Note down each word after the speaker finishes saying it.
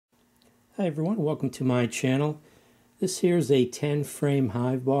Hi everyone, welcome to my channel. This here is a 10 frame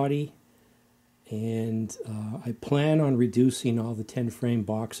hive body, and I plan on reducing all the 10 frame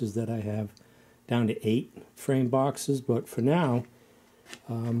boxes that I have down to 8 frame boxes, but for now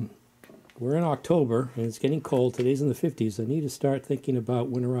we're in October and it's getting cold. Today's in the 50s. I need to start thinking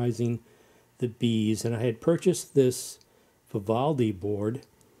about winterizing the bees, and I had purchased this Vivaldi board,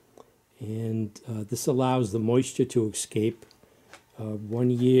 and this allows the moisture to escape. One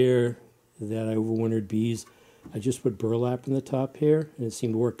year that I overwintered bees, I just put burlap in the top here, and it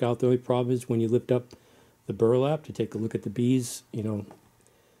seemed to work out. The only problem is when you lift up the burlap to take a look at the bees, you know,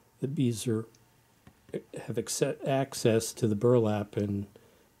 the bees have access to the burlap and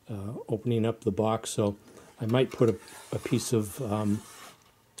opening up the box. So I might put a piece of,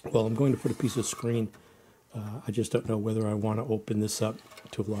 well, I'm going to put a piece of screen. I just don't know whether I want to open this up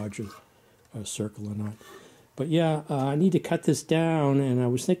to a larger circle or not. But yeah, I need to cut this down, and I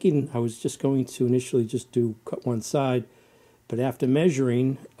was thinking I was just going to initially just cut one side, but after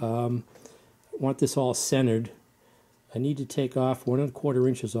measuring, I want this all centered. I need to take off 1 1/4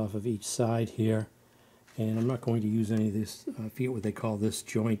 inches off of each side here, and I'm not going to use any of this, I forget what they call this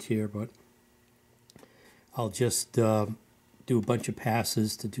joint here, but I'll just do a bunch of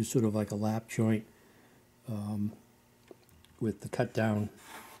passes to do sort of like a lap joint with the cut down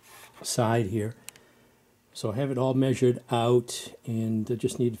side here. So I have it all measured out, and I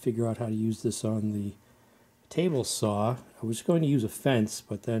just need to figure out how to use this on the table saw. I was going to use a fence,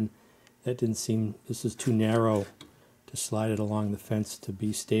 but then that didn't seem, this is too narrow to slide it along the fence to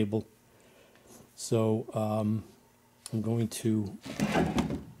be stable. So I'm going to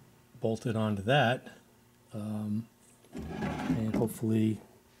bolt it onto that, and hopefully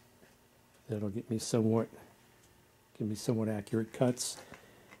that'll give me somewhat accurate cuts.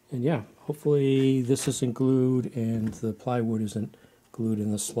 And yeah, hopefully this isn't glued and the plywood isn't glued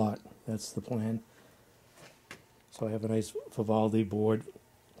in the slot. That's the plan. So I have a nice Vivaldi board.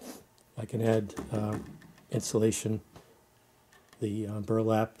 I can add insulation, the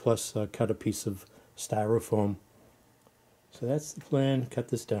burlap, plus cut a piece of styrofoam. So that's the plan. Cut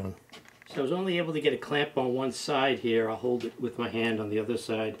this down. So I was only able to get a clamp on one side here. I'll hold it with my hand on the other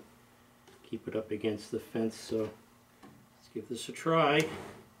side. Keep it up against the fence. So let's give this a try.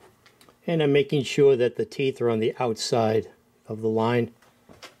 And I'm making sure that the teeth are on the outside of the line.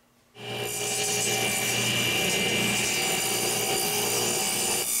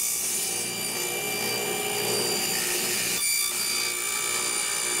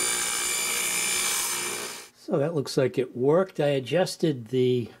 So that looks like it worked. I adjusted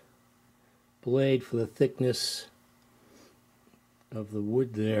the blade for the thickness of the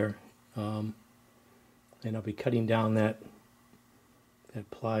wood there, and I'll be cutting down that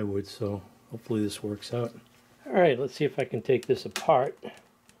plywood, so hopefully this works out. Alright, let's see if I can take this apart.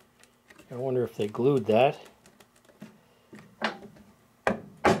 I wonder if they glued that.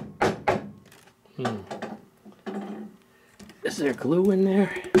 Is there glue in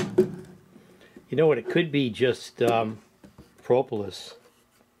there? You know what, it could be just propolis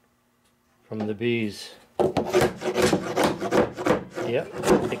from the bees. Yep,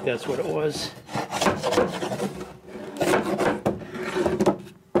 I think that's what it was.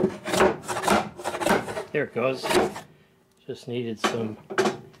 There it goes. Just needed some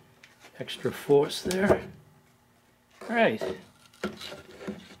extra force there. Alright.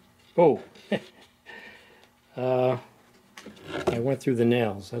 Oh. I went through the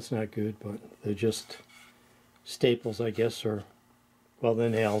nails. That's not good, but they're just staples, I guess, or, well, they're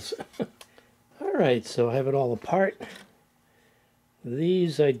nails. Alright, so I have it all apart.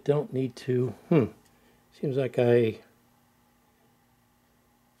 These I don't need to, seems like I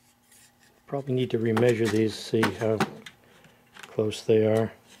probably need to remeasure these, see how close they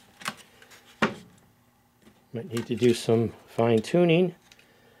are. Might need to do some fine tuning,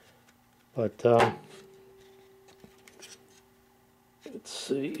 but let's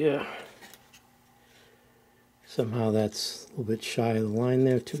see, yeah. Somehow that's a little bit shy of the line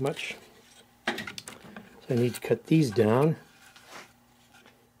there, too much. So I need to cut these down.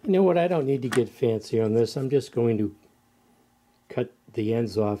 You know what, I don't need to get fancy on this. I'm just going to cut the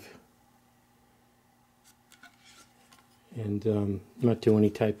ends off and not do any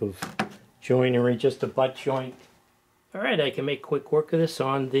type of joinery, just a butt joint. Alright, I can make quick work of this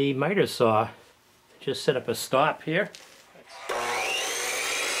on the miter saw. Just set up a stop here.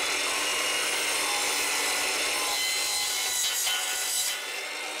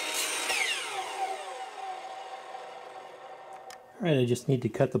 Alright, I just need to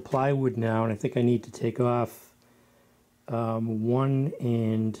cut the plywood now, and I think I need to take off 1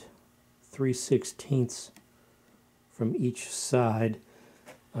 3/16 from each side.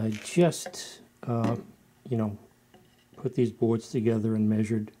 I just, you know, put these boards together and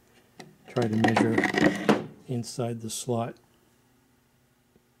tried to measure inside the slot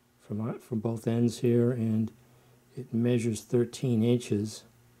from both ends here, and it measures 13 inches.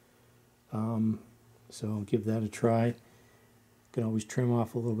 So I'll give that a try. You can always trim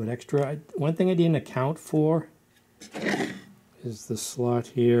off a little bit extra. One thing I didn't account for is the slot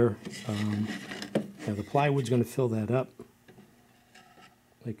here. Yeah, the plywood's going to fill that up.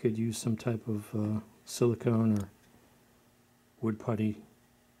 I could use some type of silicone or wood putty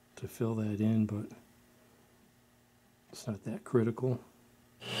to fill that in, but it's not that critical.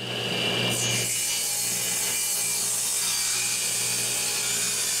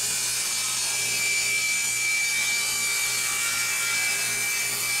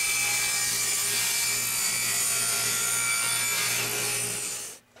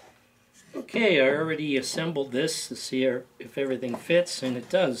 Okay, I already assembled this to see if everything fits, and it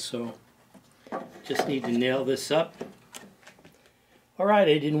does, so just need to nail this up. Alright,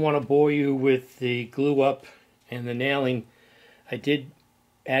 I didn't want to bore you with the glue up and the nailing. I did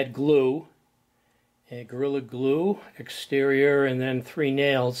add glue, Gorilla Glue, exterior, and then 3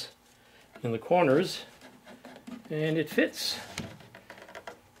 nails in the corners, and it fits.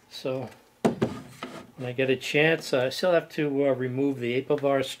 So when I get a chance, I still have to remove the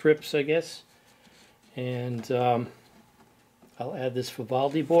Apivar strips, I guess, and I'll add this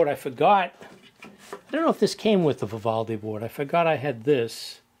Vivaldi board. I forgot, I don't know if this came with the Vivaldi board. I forgot I had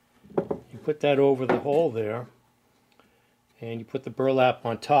this. You put that over the hole there, and you put the burlap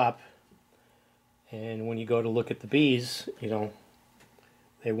on top, and when you go to look at the bees, you know,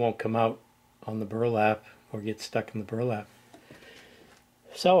 they won't come out on the burlap or get stuck in the burlap.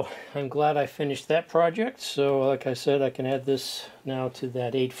 So I'm glad I finished that project. So like I said, I can add this now to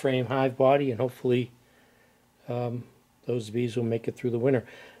that 8-frame hive body, and hopefully those bees will make it through the winter.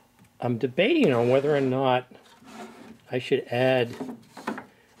 I'm debating on whether or not I should add,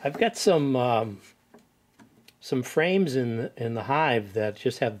 I've got some frames in the hive that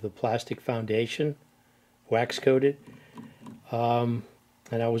just have the plastic foundation wax coated, and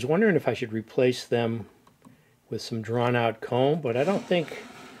I was wondering if I should replace them with some drawn out comb, but I don't think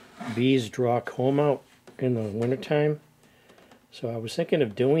bees draw comb out in the wintertime. So I was thinking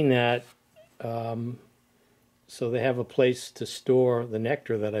of doing that so they have a place to store the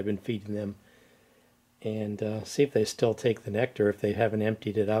nectar that I've been feeding them, and see if they still take the nectar if they haven't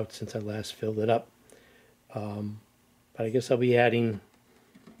emptied it out since I last filled it up. But I guess I'll be adding,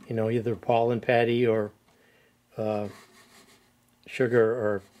 you know, either pollen patty or sugar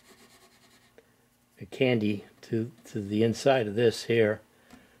or candy to the inside of this here.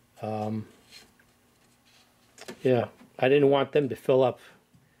 Yeah, I didn't want them to fill up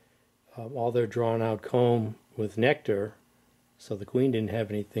all their drawn out comb with nectar, so the queen didn't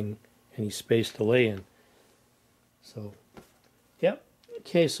have any space to lay in. So, yep.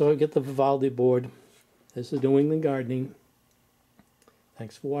 Okay, so I get the Vivaldi board. This is New England Gardening.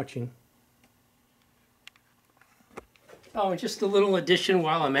 Thanks for watching. Oh, and just a little addition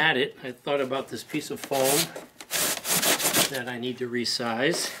while I'm at it. I thought about this piece of foam that I need to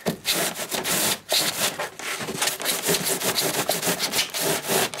resize.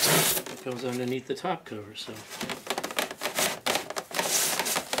 It goes underneath the top cover, so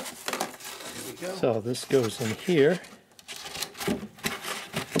there we go. So this goes in here.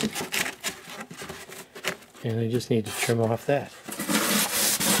 And I just need to trim off that.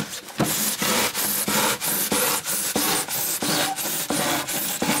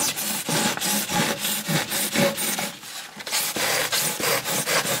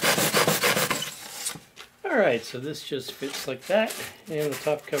 Alright, so this just fits like that, and the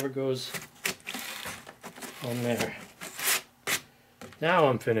top cover goes on there. Now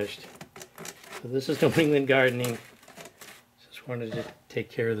I'm finished. So this is New England Gardening. Just wanted to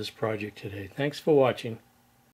take care of this project today. Thanks for watching.